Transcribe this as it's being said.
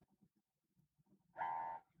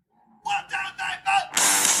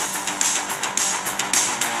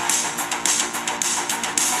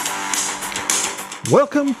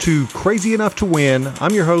Welcome to Crazy Enough to Win.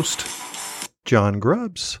 I'm your host, John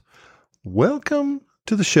Grubbs. Welcome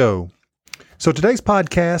to the show. So today's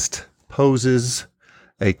podcast poses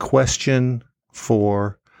a question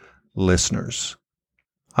for listeners.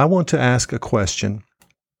 I want to ask a question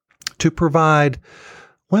to provide,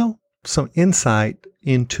 some insight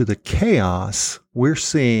into the chaos we're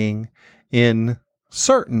seeing in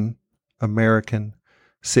certain American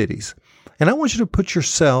cities. And I want you to put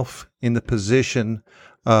yourself in the position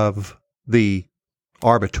of the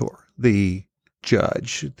arbiter, the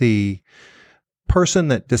judge, the person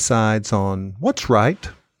that decides on what's right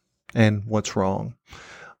and what's wrong,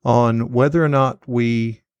 on whether or not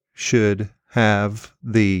we should have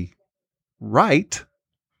the right,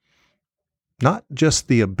 not just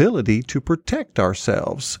the ability to protect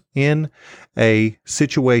ourselves in a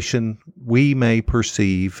situation we may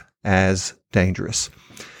perceive as dangerous.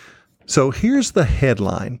 So here's the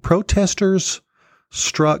headline. Protesters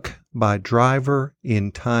struck by driver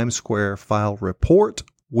in Times Square file report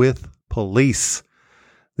with police.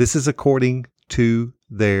 This is according to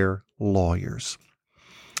their lawyers.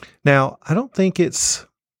 Now, I don't think it's,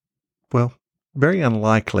 very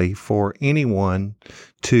unlikely for anyone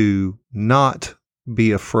to not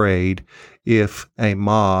be afraid if a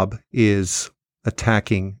mob is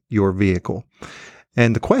attacking your vehicle.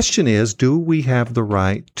 And the question is, do we have the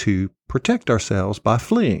right to protect ourselves by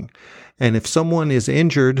fleeing? And if someone is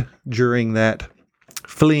injured during that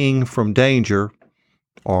fleeing from danger,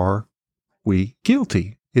 are we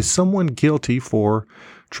guilty? Is someone guilty for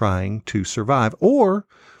trying to survive? Or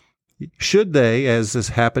should they, as has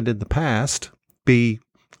happened in the past, be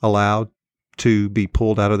allowed to be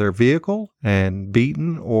pulled out of their vehicle and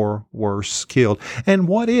beaten or worse, killed? And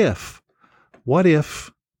what if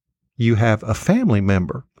you have a family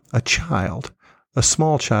member, a child, a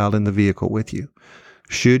small child in the vehicle with you?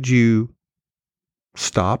 Should you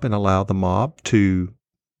stop and allow the mob to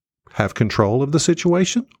have control of the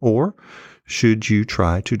situation? Or should you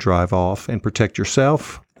try to drive off and protect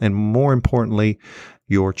yourself and, more importantly,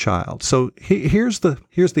 your child? So here's the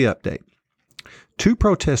update. 2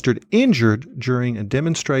 protesters injured during a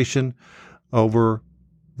demonstration over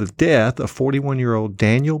the death of 41-year-old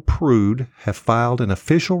Daniel Prude have filed an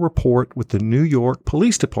official report with the New York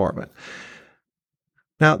Police Department.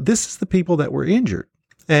 Now, this is the people that were injured.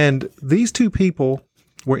 And these 2 people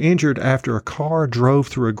were injured after a car drove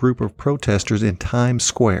through a group of protesters in Times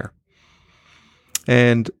Square.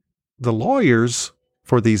 And the lawyers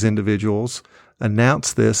for these individuals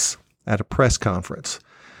announced this at a press conference.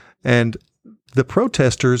 And the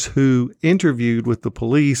protesters who interviewed with the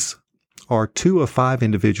police are 2 of 5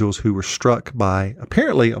 individuals who were struck by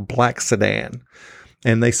apparently a black sedan,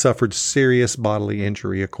 and they suffered serious bodily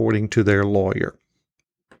injury, according to their lawyer.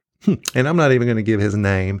 And I'm not even going to give his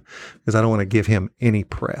name because I don't want to give him any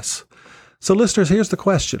press. So listeners, here's the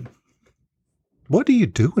question. What do you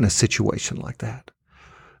do in a situation like that?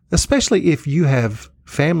 Especially if you have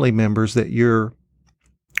family members that you're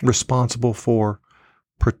responsible for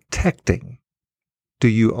protecting. Do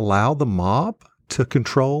you allow the mob to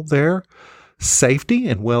control their safety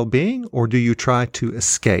and well-being, or do you try to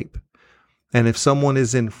escape? And if someone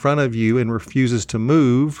is in front of you and refuses to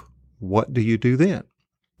move, what do you do then?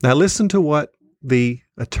 Now listen to what the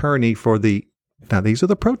attorney now these are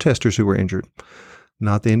the protesters who were injured,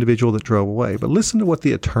 not the individual that drove away, but listen to what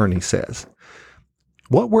the attorney says.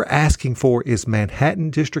 What we're asking for is Manhattan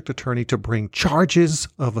District Attorney to bring charges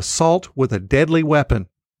of assault with a deadly weapon.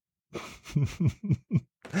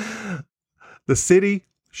 The city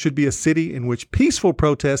should be a city in which peaceful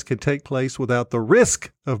protests can take place without the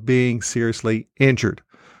risk of being seriously injured.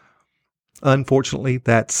 Unfortunately,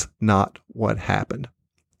 that's not what happened.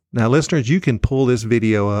 Now, listeners, you can pull this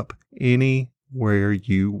video up anywhere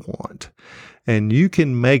you want, and you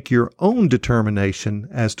can make your own determination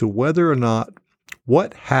as to whether or not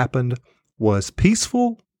what happened was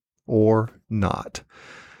peaceful or not.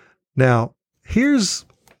 Now, here's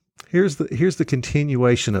the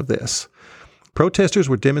continuation of this. Protesters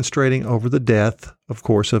were demonstrating over the death, of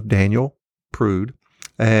course, of Daniel Prude,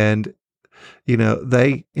 and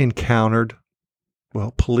they encountered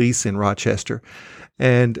police in Rochester,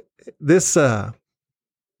 and these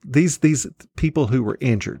people who were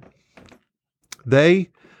injured, they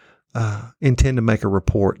intend to make a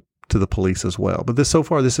report to the police as well. But this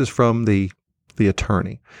is from the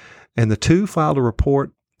attorney, and the 2 filed a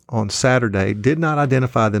report on Saturday, did not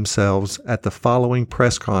identify themselves at the following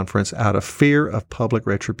press conference out of fear of public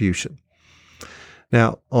retribution.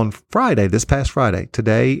 Now, on Friday, this past Friday,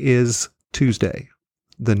 today is Tuesday,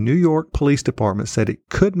 the New York Police Department said it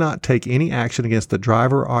could not take any action against the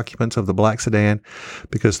driver or occupants of the black sedan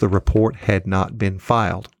because the report had not been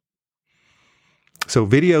filed. So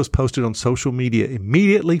videos posted on social media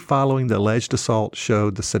immediately following the alleged assault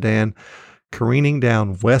showed the sedan careening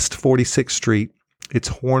down West 46th Street, its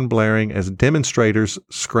horn blaring as demonstrators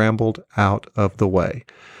scrambled out of the way.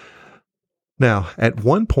 Now, at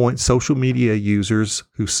one point, social media users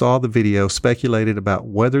who saw the video speculated about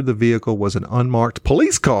whether the vehicle was an unmarked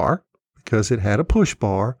police car because it had a push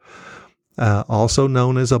bar, also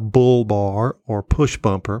known as a bull bar or push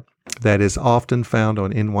bumper, that is often found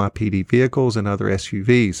on NYPD vehicles and other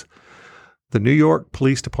SUVs. The New York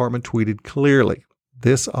Police Department tweeted clearly,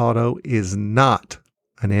 "This auto is not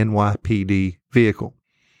an NYPD vehicle,"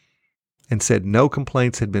 and said no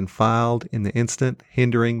complaints had been filed in the incident,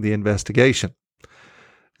 hindering the investigation.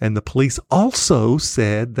 And the police also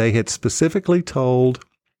said they had specifically told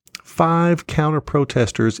 5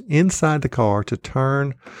 counter-protesters inside the car to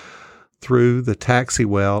turn through the taxi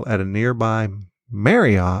well at a nearby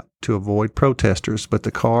Marriott to avoid protesters, but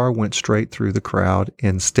the car went straight through the crowd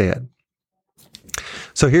instead.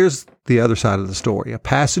 So here's the other side of the story. A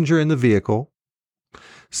passenger in the vehicle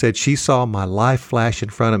said she saw my life flash in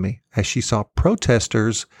front of me as she saw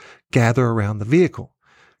protesters gather around the vehicle.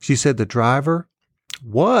 She said the driver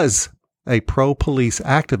was a pro-police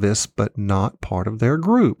activist, but not part of their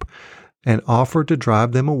group, and offered to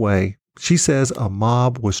drive them away. She says a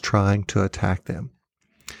mob was trying to attack them.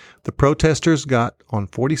 The protesters got on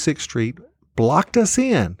 46th Street, blocked us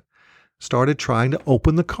in, started trying to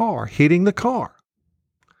open the car, hitting the car.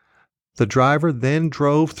 The driver then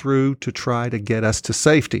drove through to try to get us to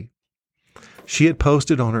safety. She had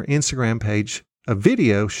posted on her Instagram page a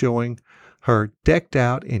video showing her decked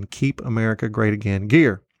out in Keep America Great Again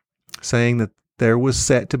gear, saying that there was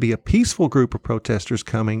set to be a peaceful group of protesters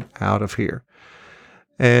coming out of here.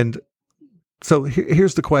 And so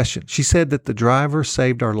here's the question. She said that the driver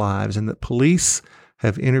saved our lives and that police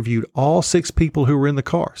have interviewed all 6 people who were in the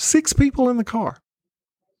car, 6 people in the car,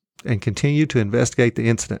 and continue to investigate the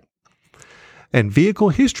incident. And vehicle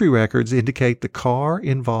history records indicate the car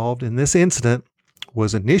involved in this incident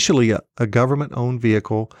was initially a government-owned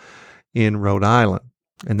vehicle in Rhode Island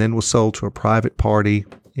and then was sold to a private party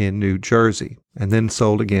in New Jersey and then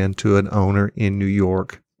sold again to an owner in New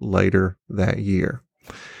York later that year.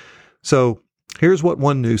 So here's what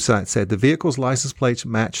one news site said. The vehicle's license plates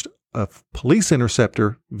matched a police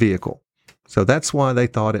interceptor vehicle. So that's why they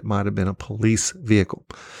thought it might have been a police vehicle.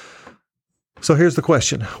 So here's the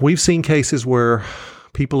question. We've seen cases where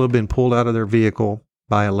people have been pulled out of their vehicle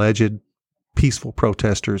by alleged peaceful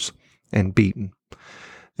protesters and beaten.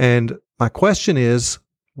 And my question is,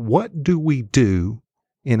 what do we do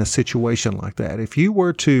in a situation like that? If you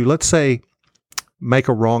were to, let's say, make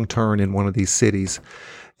a wrong turn in one of these cities,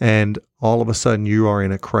 and all of a sudden you are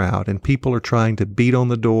in a crowd and people are trying to beat on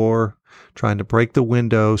the door, trying to break the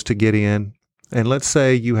windows to get in. And let's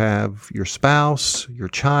say you have your spouse, your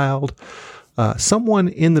child, someone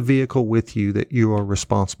in the vehicle with you that you are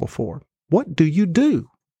responsible for. What do you do?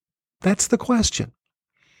 That's the question.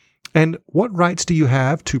 And what rights do you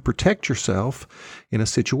have to protect yourself in a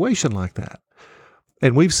situation like that?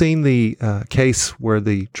 And we've seen the case where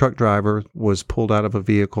the truck driver was pulled out of a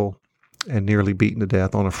vehicle and nearly beaten to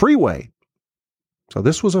death on a freeway. So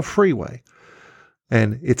this was a freeway.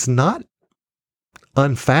 And it's not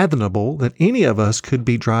unfathomable that any of us could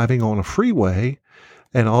be driving on a freeway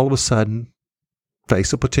and all of a sudden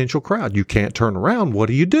face a potential crowd. You can't turn around. What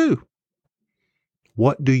do you do?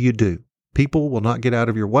 What do you do? People will not get out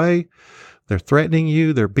of your way. They're threatening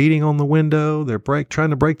you. They're beating on the window. They're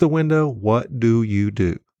trying to break the window. What do you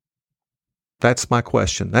do? That's my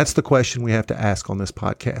question. That's the question we have to ask on this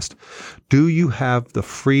podcast. Do you have the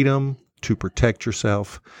freedom to protect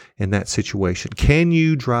yourself in that situation? Can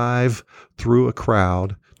you drive through a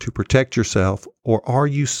crowd to protect yourself, or are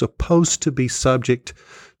you supposed to be subject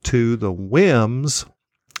to the whims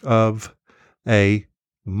of a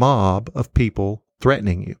mob of people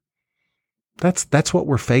threatening you? That's what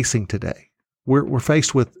we're facing today. We're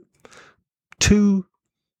faced with two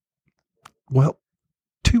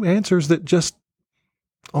answers that just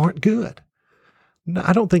aren't good.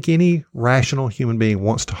 I don't think any rational human being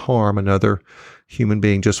wants to harm another human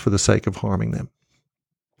being just for the sake of harming them.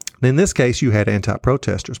 In this case, you had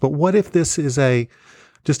anti-protesters. But what if this is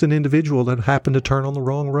just an individual that happened to turn on the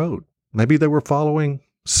wrong road? Maybe they were following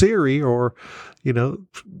Siri or,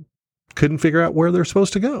 couldn't figure out where they're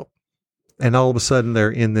supposed to go. And all of a sudden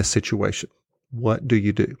they're in this situation. What do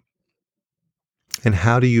you do? And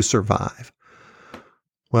how do you survive?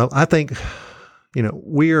 Well, I think,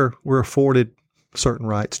 we're afforded certain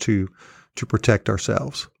rights to to protect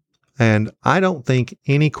ourselves. And I don't think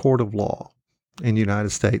any court of law in the United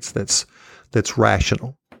States that's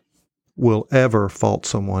rational will ever fault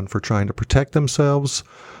someone for trying to protect themselves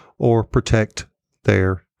or protect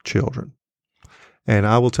their children. And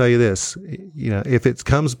I will tell you this, if it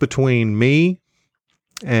comes between me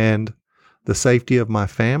and the safety of my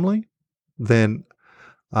family, then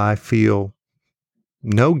I feel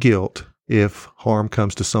no guilt if harm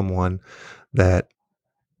comes to someone that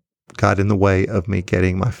got in the way of me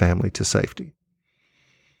getting my family to safety.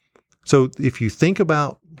 So if you think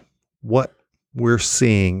about what we're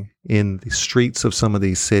seeing in the streets of some of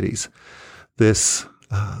these cities, the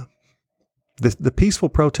peaceful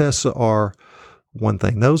protests are one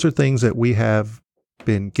thing. Those are things that we have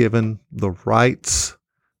been given the rights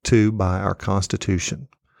to by our Constitution.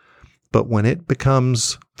 But when it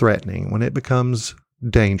becomes threatening, when it becomes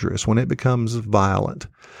dangerous, when it becomes violent,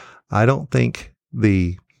 I don't think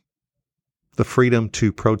the freedom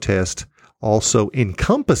to protest also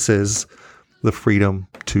encompasses the freedom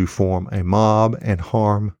to form a mob and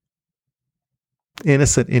harm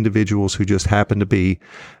innocent individuals who just happen to be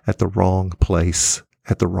at the wrong place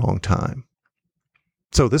at the wrong time.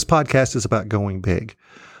 So this podcast is about going big.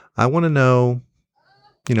 I want to know,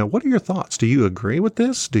 what are your thoughts? Do you agree with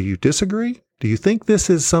this? Do you disagree? Do you think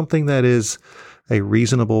this is something that is a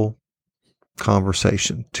reasonable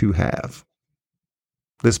conversation to have?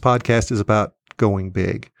 This podcast is about going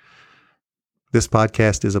big. This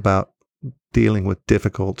podcast is about dealing with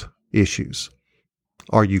difficult issues.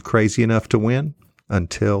 Are you crazy enough to win?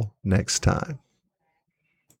 Until next time.